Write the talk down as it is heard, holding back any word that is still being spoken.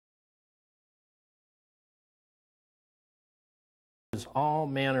use all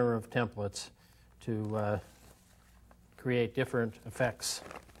manner of templates to create different effects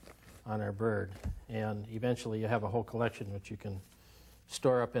on our bird, and eventually you have a whole collection which you can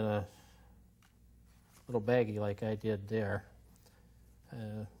store up in a little baggie like I did there.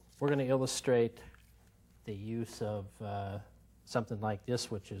 We're going to illustrate the use of something like this,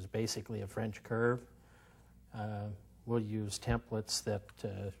 which is basically a French curve. We'll use templates that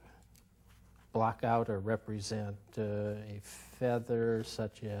block out or represent a feather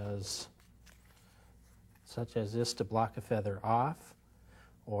such as this to block a feather off,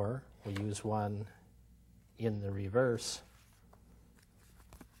 or we'll use one in the reverse,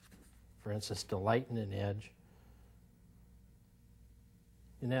 for instance, to lighten an edge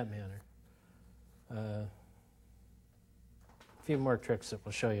in that manner. A few more tricks that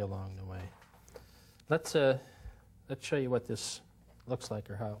we'll show you along the way. Let's show you what this looks like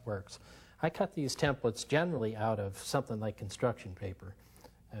or how it works. I cut these templates generally out of something like construction paper.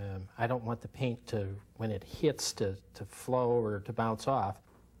 I don't want the paint to, when it hits, to flow or to bounce off.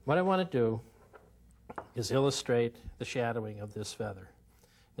 What I want to do is illustrate the shadowing of this feather.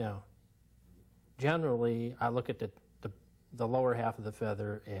 Now, generally, I look at the lower half of the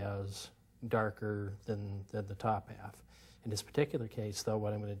feather as darker than the top half. In this particular case, though,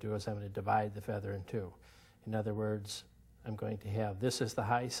 what I'm going to do is I'm going to divide the feather in two. In other words, I'm going to have this is the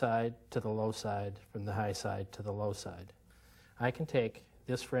high side to the low side, from the high side to the low side. I can take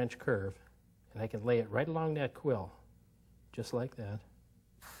this French curve and I can lay it right along that quill, just like that.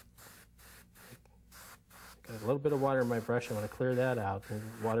 Got a little bit of water in my brush. I want to clear that out. The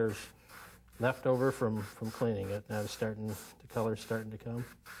water's left over from cleaning it. Now the color's starting to come.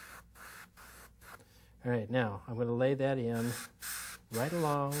 All right, now I'm going to lay that in right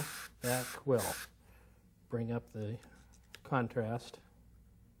along that quill. Bring up the contrast.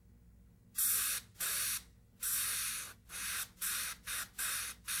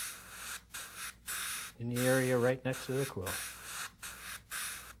 In the area right next to the quill.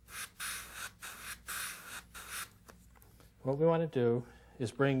 What we want to do is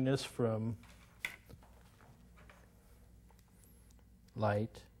bring this from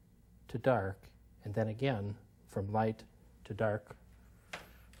light to dark, and then again from light to dark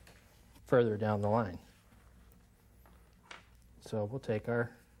further down the line. So we'll take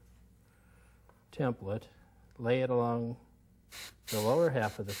our template, lay it along the lower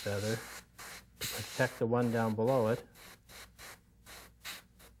half of the feather to protect the one down below it,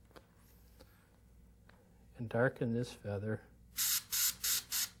 and darken this feather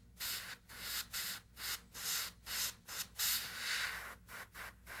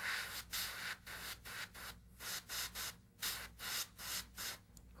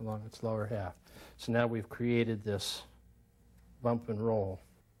along its lower half. So now we've created this bump and roll.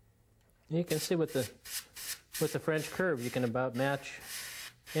 And you can see with the French curve, you can about match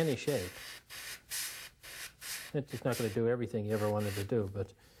any shape. It's not going to do everything you ever wanted to do,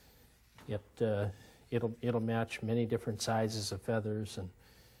 but it'll match many different sizes of feathers and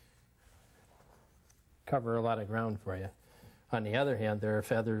cover a lot of ground for you. On the other hand, there are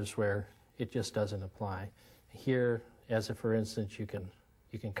feathers where it just doesn't apply. Here, as a for instance, you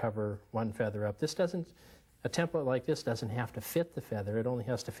can cover one feather up. A template like this doesn't have to fit the feather. It only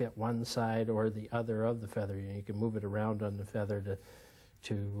has to fit one side or the other of the feather. You can move it around on the feather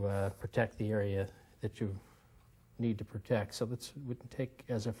to protect the area that you need to protect. So we can take,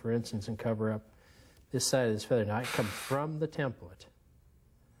 as a for instance, and cover up this side of this feather. Now I come from the template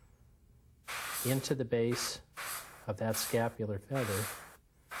into the base of that scapular feather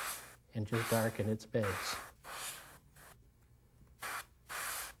and just darken its base.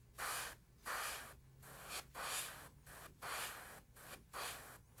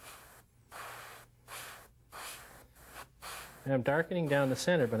 And I'm darkening down the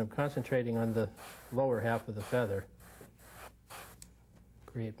center, but I'm concentrating on the lower half of the feather.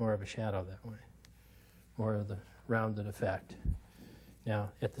 Create more of a shadow that way, more of the rounded effect.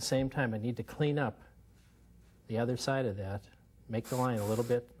 Now, at the same time, I need to clean up the other side of that, make the line a little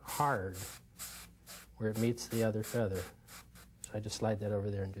bit hard where it meets the other feather. So I just slide that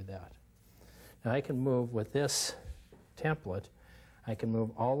over there and do that. Now I can move with this template, I can move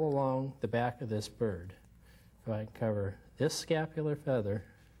all along the back of this bird. So I can cover this scapular feather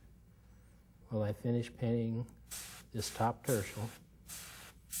while I finish painting this top tertial.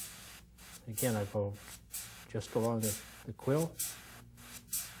 Again, I go just along the quill,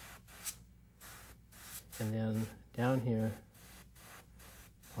 and then down here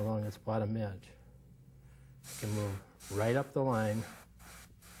along its bottom edge. I can move right up the line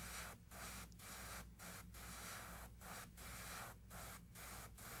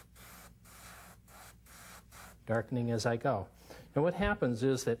darkening as I go. And what happens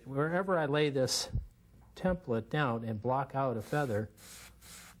is that wherever I lay this template down and block out a feather,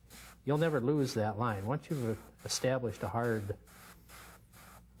 you'll never lose that line. Once you've established a hard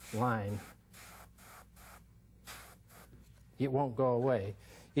line, it won't go away.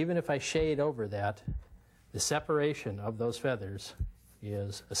 Even if I shade over that, the separation of those feathers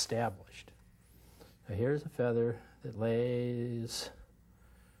is established. Now here's a feather that lays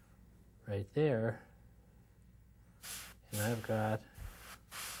right there, and I've got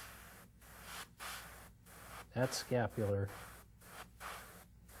that scapular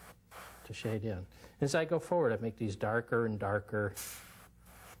to shade in. As I go forward, I make these darker and darker.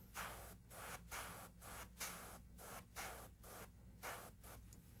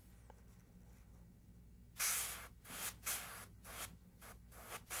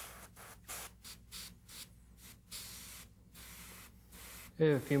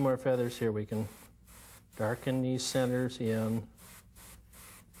 A few more feathers here. We can darken these centers in,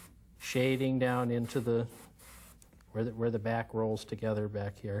 shading down into the where the back rolls together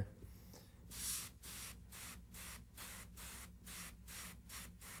back here.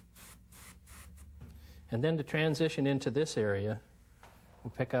 And then to transition into this area,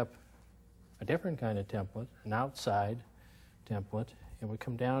 we'll pick up a different kind of template, an outside template, and we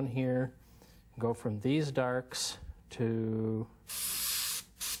come down here and go from these darks to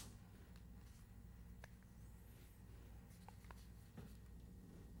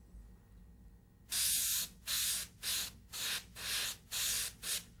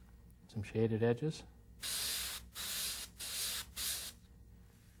some shaded edges.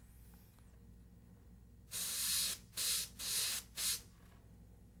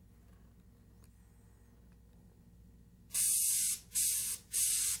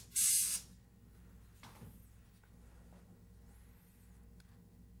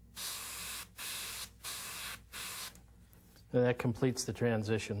 And that completes the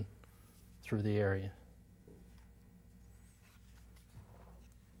transition through the area.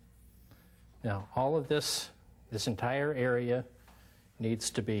 Now, all of this entire area needs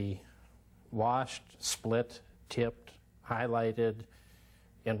to be washed, split, tipped, highlighted,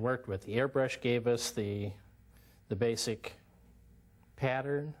 and worked with. The airbrush gave us the basic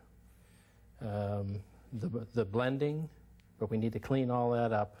pattern, the blending, but we need to clean all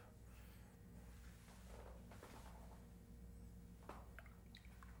that up.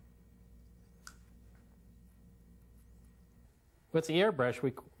 With the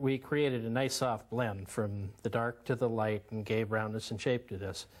airbrush, we created a nice soft blend from the dark to the light and gave roundness and shape to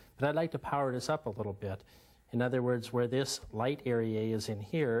this. But I'd like to power this up a little bit. In other words, where this light area is in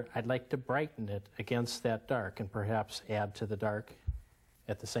here, I'd like to brighten it against that dark and perhaps add to the dark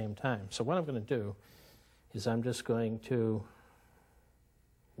at the same time. So what I'm going to do is I'm just going to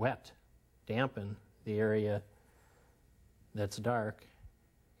dampen the area that's dark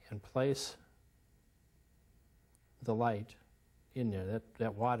and place the light in there.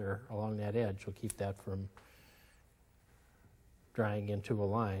 That water along that edge will keep that from drying into a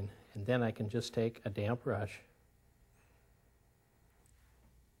line. And then I can just take a damp brush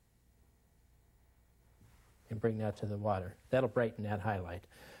and bring that to the water. That'll brighten that highlight.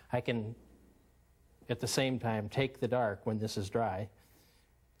 I can, at the same time, take the dark when this is dry,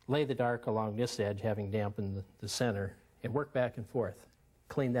 lay the dark along this edge, having dampened the center, and work back and forth.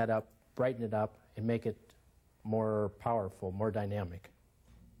 Clean that up, brighten it up, and make it more powerful, more dynamic.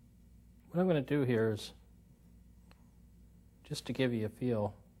 What I'm going to do here is, just to give you a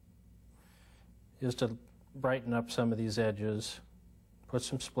feel, is to brighten up some of these edges, put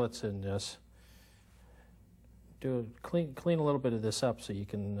some splits in this, clean a little bit of this up so you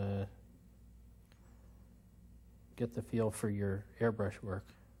can get the feel for your airbrush work.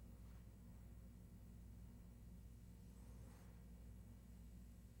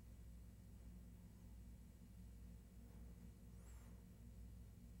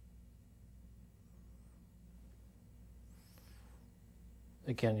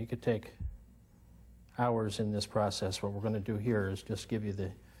 Again, you could take hours in this process. What we're going to do here is just give you the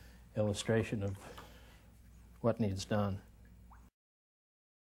illustration of what needs done.